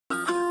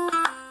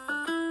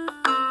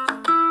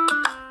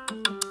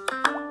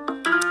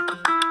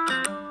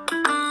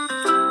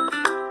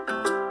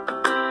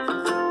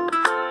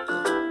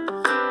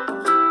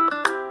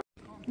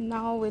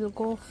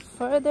go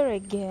further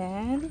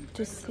again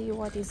to see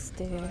what is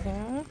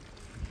there.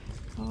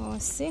 Oh,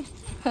 see?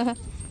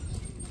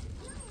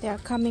 They are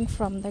coming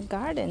from the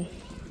garden.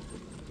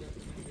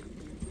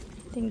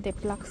 I think they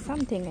pluck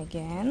something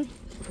again.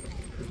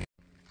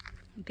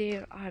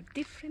 There are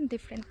different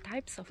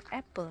types of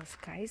apples,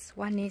 guys.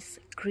 One is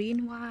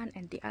green one,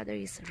 and the other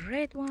is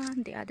red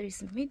one, the other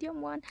is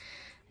medium one.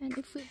 And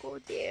if we go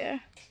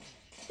there,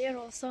 they're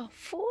also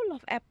full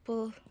of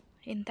apple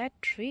in that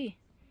tree.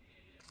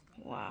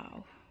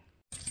 Wow.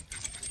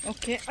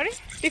 Okay,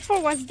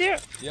 before was there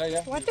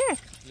water?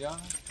 Yeah.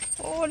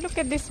 Oh, look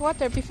at this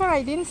water. Before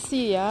I didn't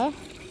see, yeah.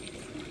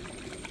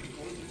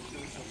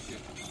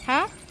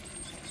 Huh?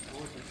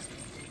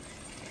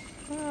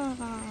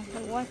 Ah,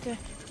 the water.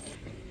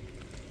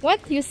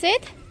 What you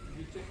said?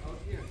 You check out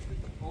here.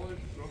 All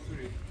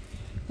grocery.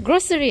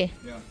 Grocery?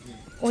 Yeah.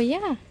 Oh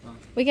yeah.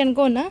 We can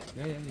go, na?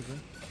 Yeah, you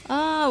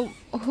go.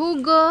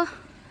 Hugo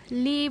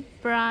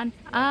Liebran.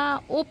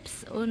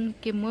 Obst und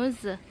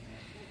Gemüse.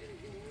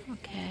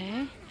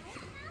 Okay.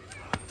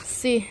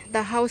 See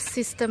the house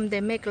system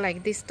they make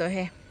like this though.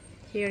 Hey,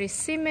 here is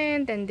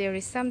cement and there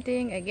is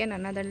something again,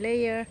 another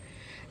layer.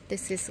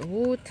 This is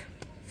wood,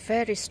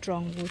 very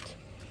strong wood.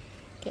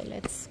 Okay,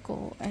 let's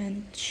go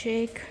and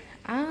check.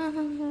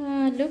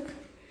 Look,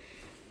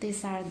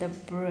 these are the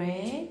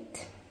bread,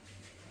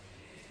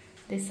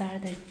 these are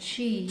the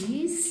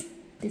cheese,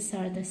 these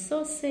are the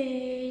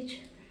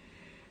sausage.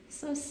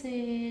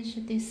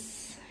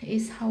 This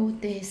is how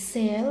they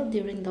sell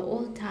during the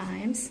old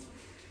times.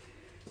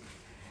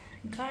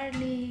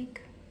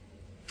 Garlic.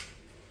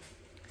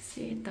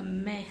 See, the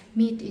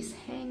meat is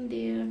hang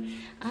there.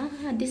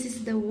 This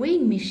is the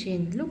weighing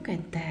machine. Look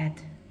at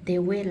that. They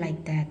weigh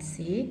like that,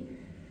 see?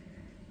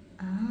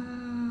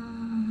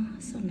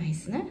 So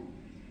nice, na?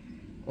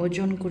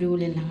 Ojon kuri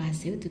ule lang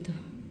aseo tuto.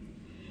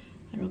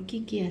 Aro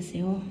kiki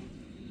aseo.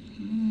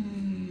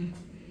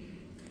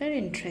 Very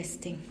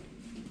interesting.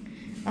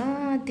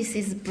 This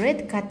is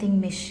bread cutting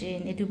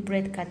machine. Itu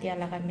bread cutting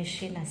alaga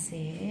machine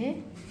ase.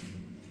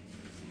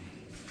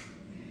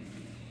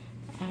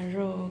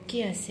 Aro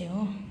ki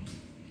aseo.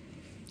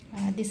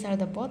 These are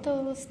the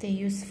bottles they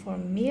use for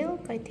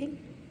milk, I think.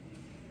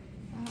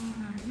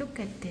 Look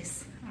at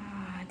this.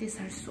 These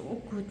are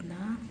so good,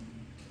 na?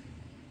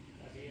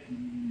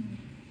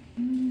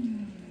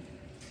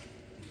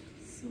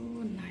 So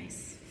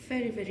nice.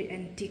 Very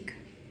antique.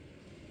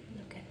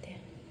 Look at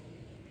that.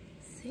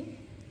 See?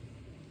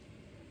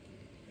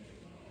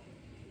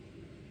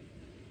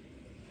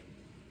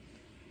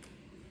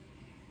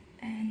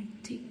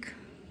 Antique.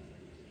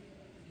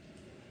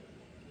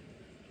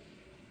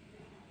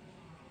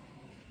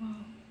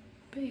 Wow.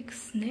 Big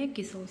snake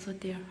is also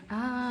there.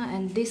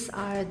 And these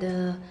are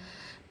the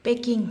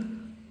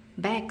packing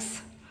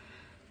bags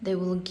they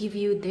will give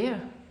you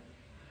there.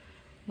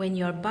 When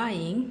you're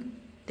buying,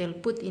 they'll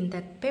put in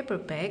that paper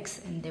bags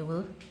and they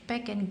will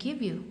pack and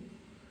give you.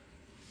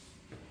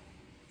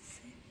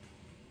 See?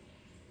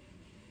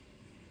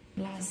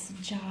 Glass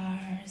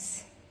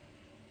jars.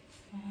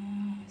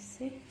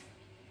 See?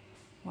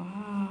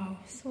 Wow,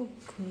 so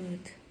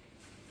good.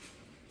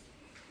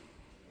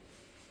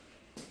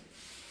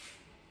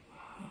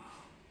 Wow.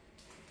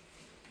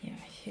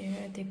 Yeah,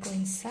 here they go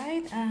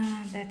inside.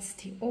 That's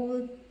the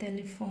old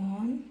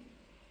telephone.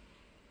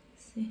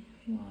 See?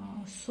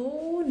 Wow,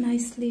 so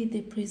nicely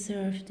they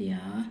preserved,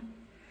 yeah.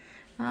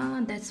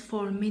 That's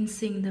for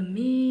mincing the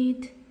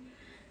meat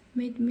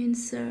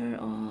mincer.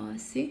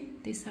 See,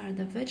 these are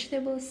the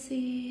vegetable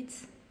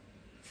seeds.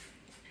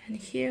 And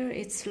here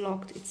it's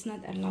locked, it's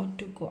not allowed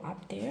to go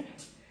up there.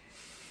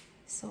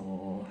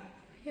 So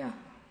yeah,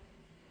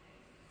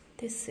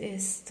 this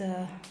is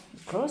the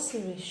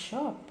grocery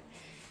shop,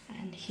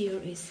 and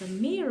here is a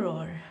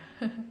mirror.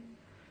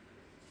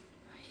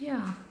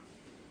 Yeah.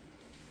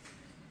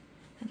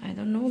 And I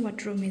don't know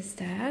what room is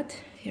that.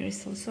 Here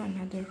is also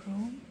another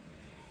room,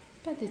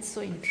 but it's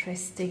so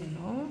interesting,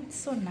 no? It's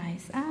so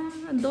nice.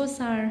 Those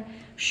are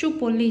shoe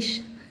polish.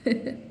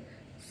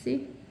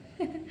 See?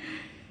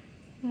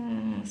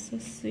 So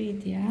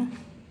sweet, yeah.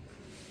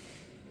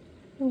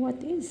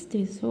 What is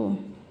this? Oh,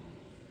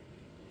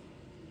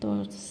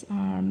 those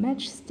are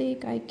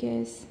matchstick, I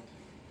guess.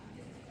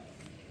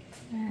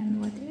 And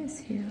what is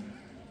here?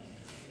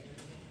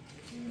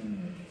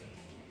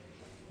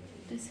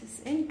 This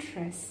is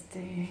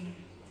interesting.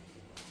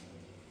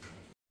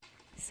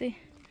 See,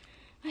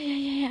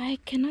 I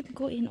cannot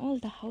go in all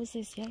the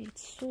houses. Yeah,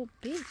 it's so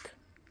big.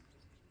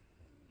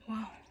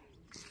 Wow.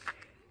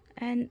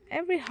 And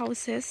every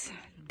houses,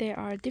 there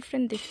are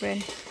different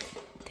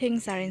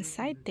things are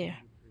inside there.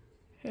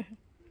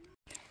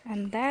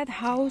 And that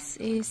house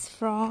is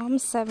from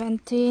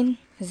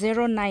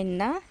 1709,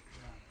 na?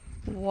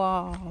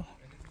 Wow.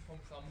 From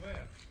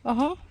somewhere.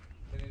 And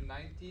in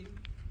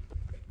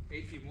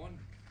 1981,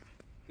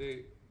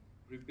 they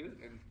rebuilt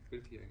and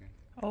built here again.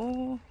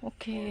 Oh,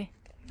 okay.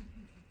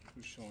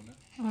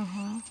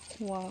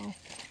 Wow.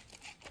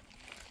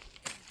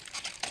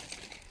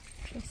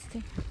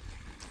 Interesting.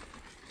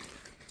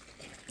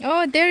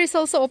 Oh, there is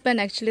also open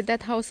actually.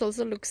 That house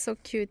also looks so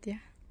cute, yeah.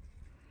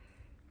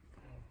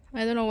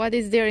 I don't know what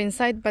is there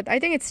inside, but I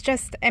think it's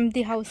just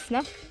empty house,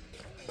 na?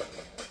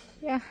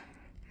 Yeah.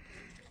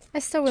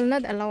 Esther will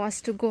not allow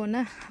us to go,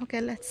 na? Okay,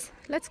 let's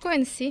go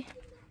and see.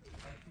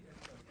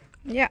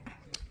 Yeah.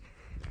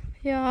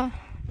 Yeah.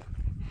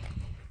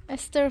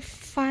 Esther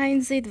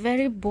finds it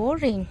very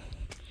boring.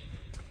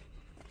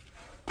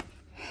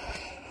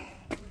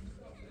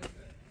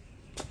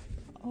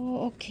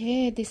 Oh,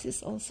 okay. This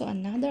is also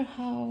another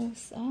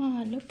house.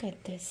 Ah, look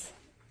at this.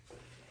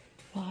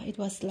 Wow, it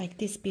was like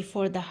this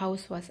before the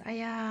house was.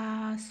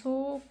 Yeah,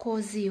 so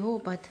cozy. Oh,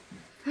 but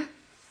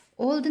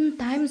olden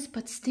times,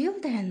 but still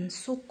then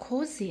so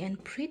cozy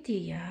and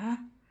pretty. Yeah.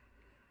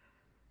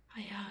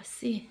 Yeah,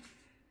 see.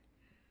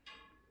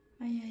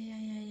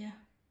 Yeah.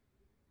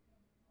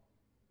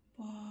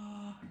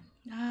 Wow.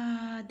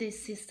 Ah,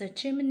 this is the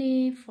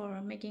chimney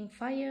for making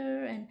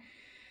fire and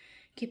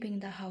keeping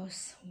the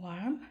house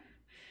warm.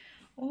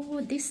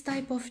 Oh, this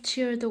type of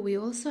chair though we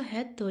also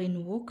had though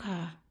in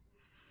Woka.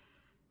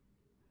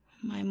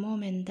 My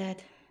mom and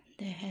dad,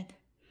 they had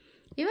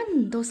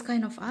even those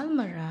kind of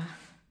almara.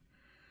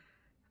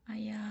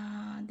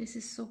 Yeah, this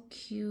is so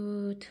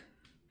cute.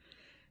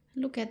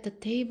 Look at the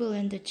table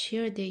and the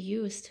chair they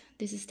used.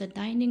 This is the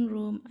dining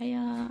room.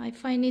 I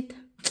find it.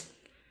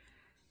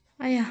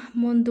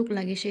 Monduk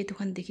lagi siya ito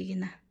kan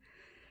dikikina.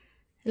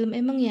 Alam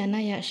emang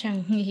yana ya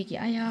siyang ngihiki.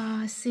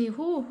 See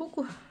who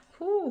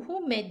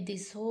made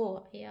this?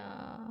 Oh,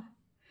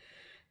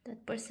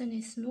 that person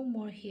is no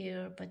more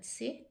here. But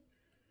see,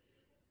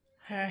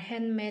 her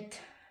handmade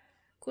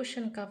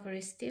cushion cover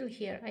is still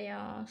here.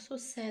 So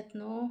sad,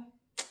 no?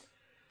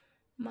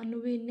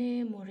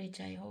 Manuine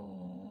morijay.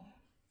 Oh,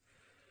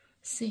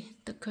 see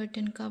the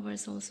curtain cover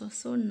is also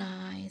so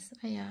nice.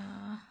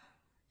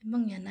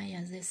 Emang yana ya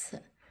this.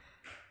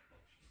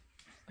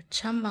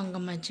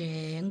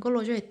 Chambangamaje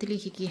ngolojo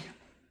etilihiki.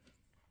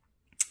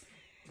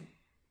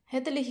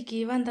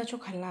 Hetilihiki vanda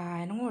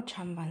chokhala no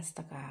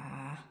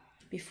chambanstaka.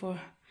 Before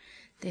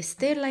they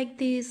stay like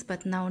this,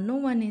 but now no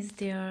one is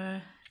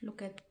there.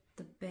 Look at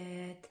the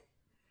bed.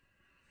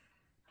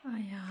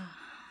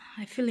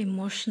 I feel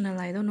emotional.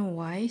 I don't know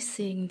why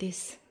seeing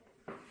this.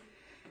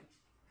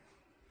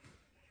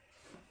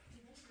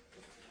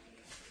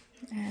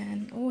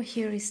 And oh,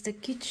 here is the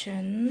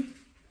kitchen.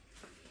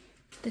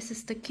 This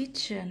is the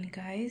kitchen,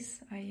 guys.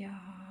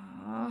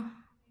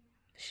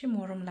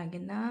 Shimorum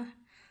lagina.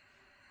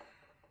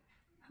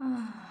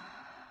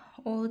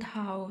 Old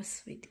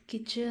house with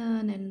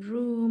kitchen and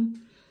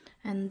room,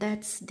 and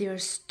that's their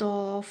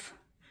stove.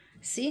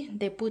 See,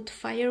 they put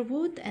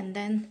firewood and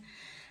then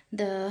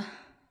the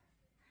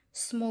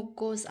smoke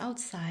goes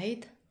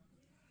outside.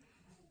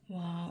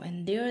 Wow,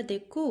 and there they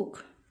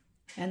cook.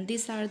 And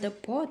these are the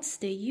pots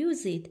they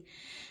use it.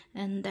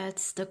 And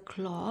that's the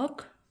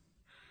clock.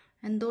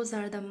 And those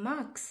are the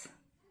mugs.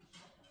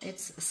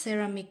 It's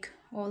ceramic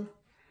all.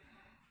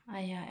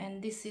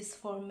 And this is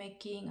for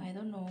making, I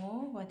don't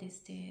know what is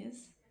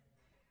this,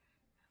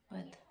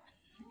 but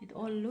it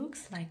all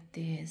looks like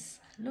this.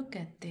 Look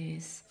at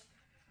this.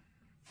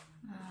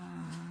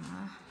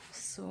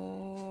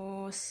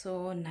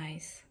 So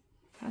nice.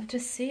 I'll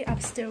just see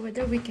upstairs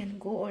whether we can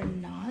go or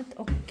not.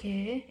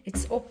 Okay,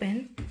 it's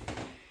open.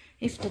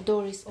 If the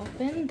door is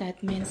open,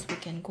 that means we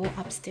can go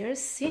upstairs.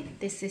 See,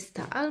 this is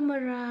the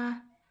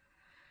almara.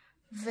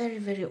 Very,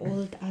 very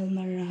old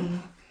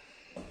almara.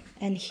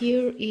 And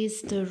here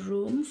is the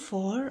room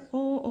for,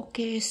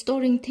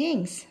 storing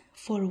things.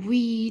 For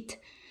wheat,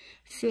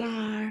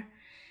 flour.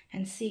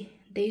 And see,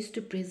 they used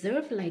to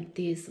preserve like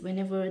this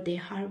whenever they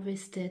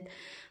harvested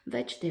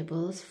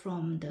vegetables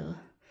from the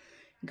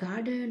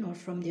garden or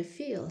from their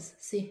fields.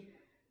 See,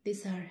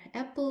 these are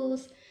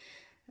apples.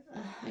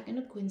 I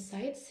cannot go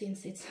inside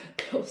since it's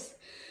close.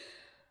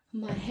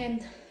 My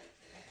hand.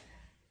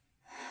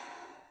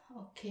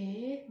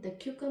 Okay, the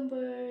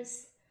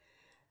cucumbers,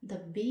 the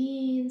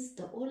beans,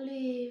 the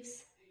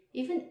olives,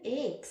 even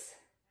eggs.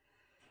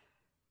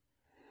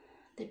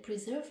 They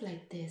preserve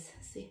like this.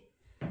 See.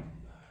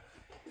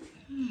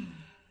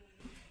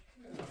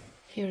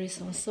 Here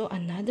is also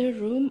another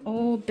room.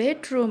 Oh,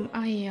 bedroom.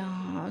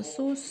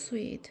 So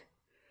sweet.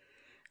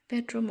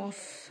 Bedroom of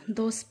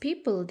those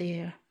people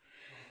there.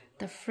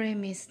 The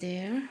frame is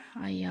there.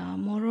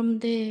 Morom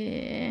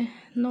de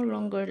no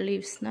longer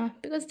lives now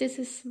because this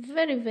is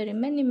very, very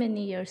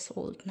many years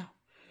old now.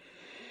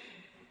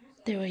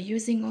 They were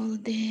using all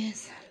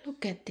this.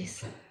 Look at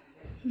this.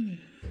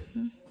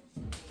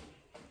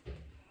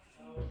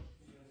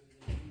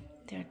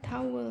 Their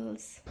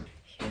towels.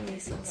 Here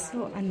is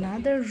also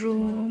another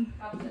room.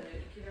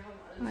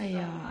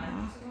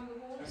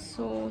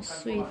 So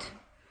sweet.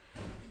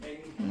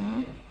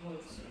 No?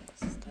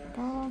 This is the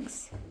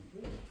box.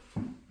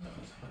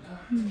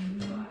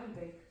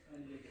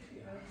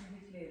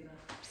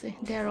 See,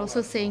 they are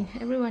also saying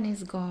everyone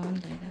is gone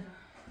like that.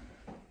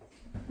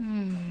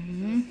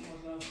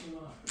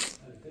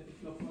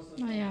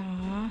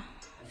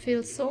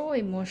 Feel so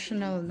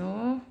emotional,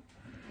 no?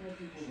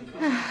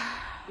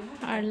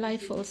 Our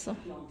life also.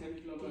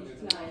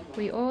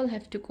 We all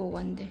have to go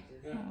one day.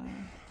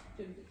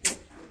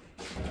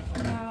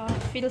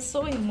 feel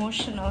so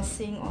emotional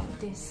seeing all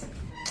this.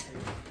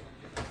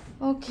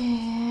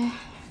 Okay,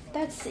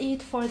 that's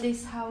it for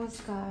this house,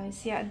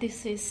 guys. Yeah,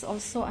 this is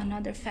also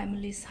another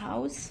family's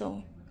house,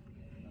 so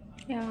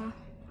yeah,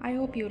 I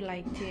hope you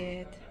liked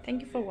it.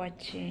 Thank you for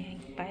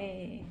watching.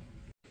 Bye.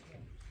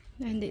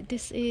 And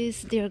this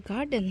is their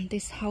garden,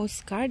 this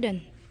house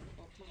garden.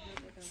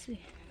 See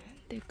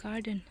the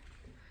garden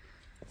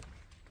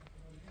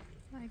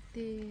like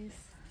this.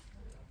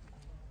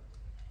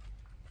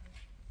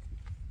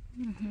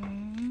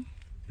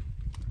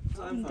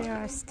 And there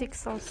are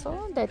sticks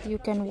also that you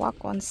can walk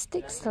on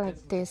sticks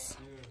like this.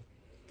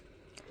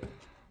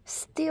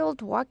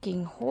 Stilt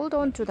walking. Hold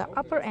on to the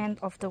upper end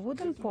of the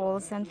wooden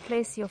poles and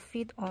place your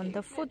feet on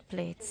the foot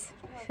plates.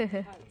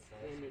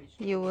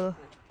 You will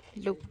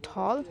look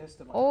tall.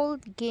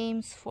 Old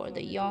games for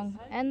the young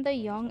and the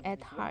young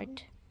at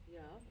heart.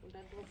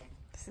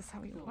 This is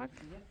how you walk.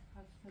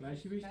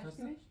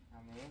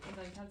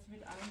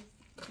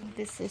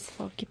 This is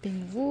for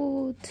keeping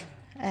wood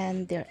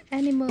and their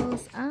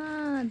animals.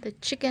 Ah, the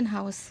chicken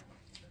house.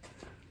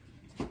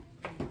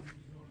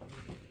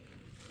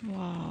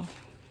 Wow.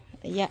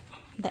 Yeah,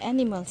 the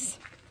animals.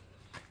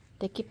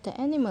 They keep the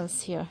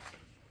animals here.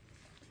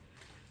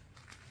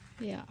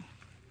 Yeah.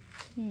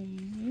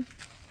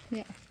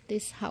 Yeah,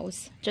 this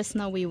house. Just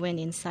now we went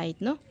inside,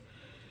 no?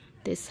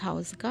 This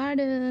house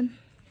garden.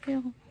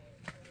 Yeah.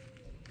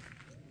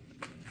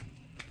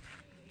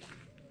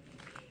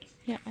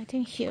 Yeah, I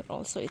think here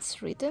also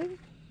it's written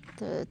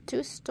the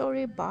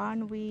 2-story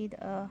barn with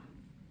a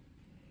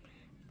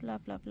blah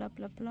blah blah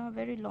blah blah,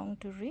 very long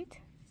to read.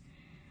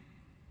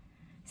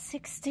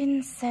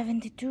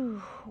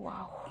 1672.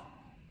 Wow.